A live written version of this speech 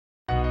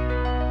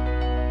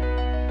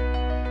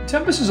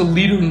Tempus is a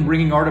leader in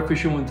bringing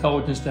artificial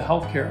intelligence to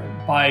healthcare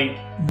by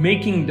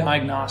making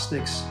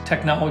diagnostics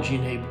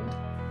technology-enabled.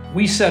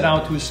 We set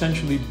out to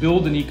essentially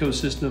build an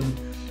ecosystem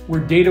where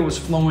data was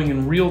flowing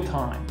in real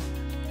time,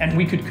 and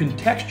we could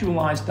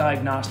contextualize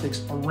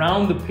diagnostics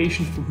around the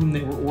patient for whom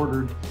they were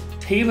ordered,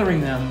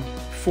 tailoring them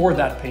for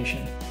that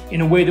patient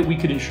in a way that we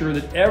could ensure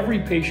that every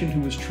patient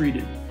who was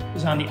treated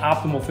was on the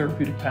optimal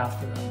therapeutic path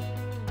for them.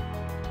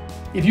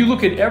 If you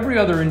look at every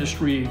other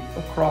industry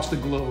across the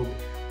globe,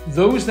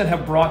 those that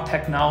have brought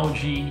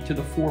technology to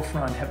the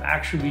forefront have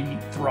actually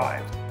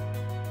thrived.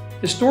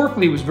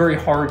 Historically, it was very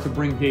hard to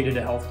bring data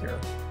to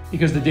healthcare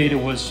because the data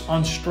was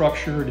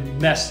unstructured and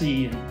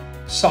messy and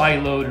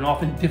siloed and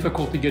often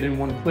difficult to get in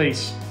one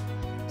place.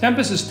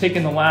 Tempus has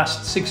taken the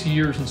last 6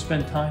 years and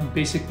spent time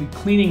basically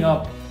cleaning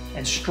up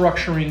and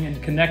structuring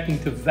and connecting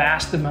to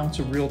vast amounts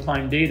of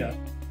real-time data.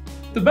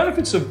 The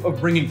benefits of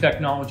bringing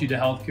technology to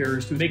healthcare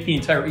is to make the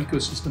entire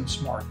ecosystem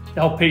smart,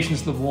 to help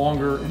patients live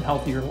longer and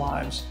healthier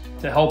lives,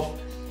 to help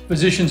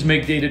physicians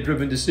make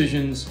data-driven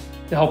decisions,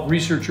 to help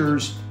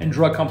researchers and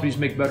drug companies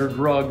make better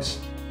drugs.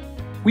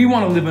 We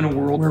want to live in a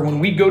world where when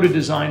we go to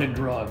design a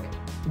drug,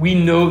 we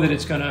know that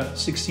it's going to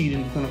succeed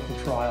in clinical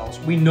trials.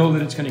 We know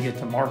that it's going to get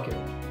to market.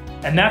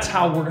 And that's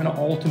how we're going to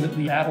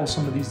ultimately battle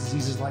some of these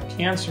diseases like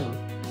cancer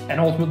and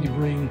ultimately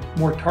bring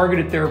more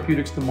targeted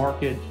therapeutics to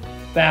market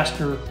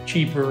faster,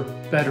 cheaper,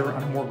 better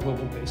on a more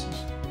global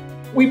basis.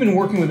 We've been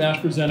working with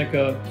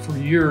AstraZeneca for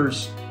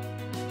years.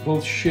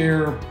 Both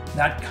share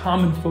that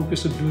common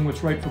focus of doing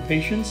what's right for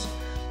patients,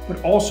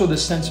 but also the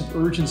sense of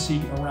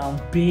urgency around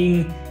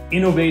being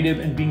innovative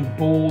and being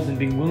bold and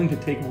being willing to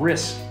take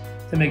risks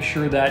to make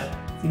sure that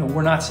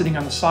we're not sitting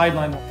on the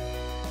sideline.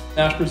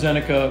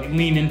 AstraZeneca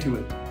lean into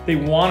it. They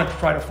want to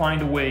try to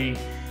find a way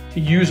to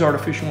use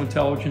artificial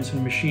intelligence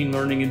and machine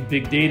learning and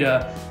big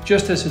data,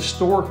 just as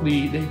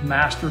historically they've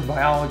mastered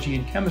biology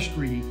and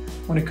chemistry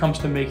when it comes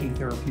to making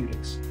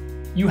therapeutics.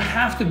 You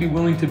have to be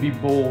willing to be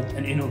bold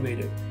and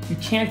innovative. You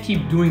can't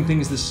keep doing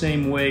things the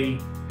same way.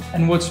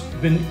 And what's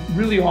been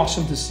really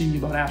awesome to see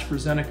about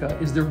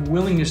AstraZeneca is their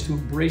willingness to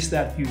embrace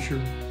that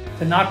future,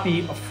 to not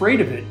be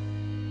afraid of it,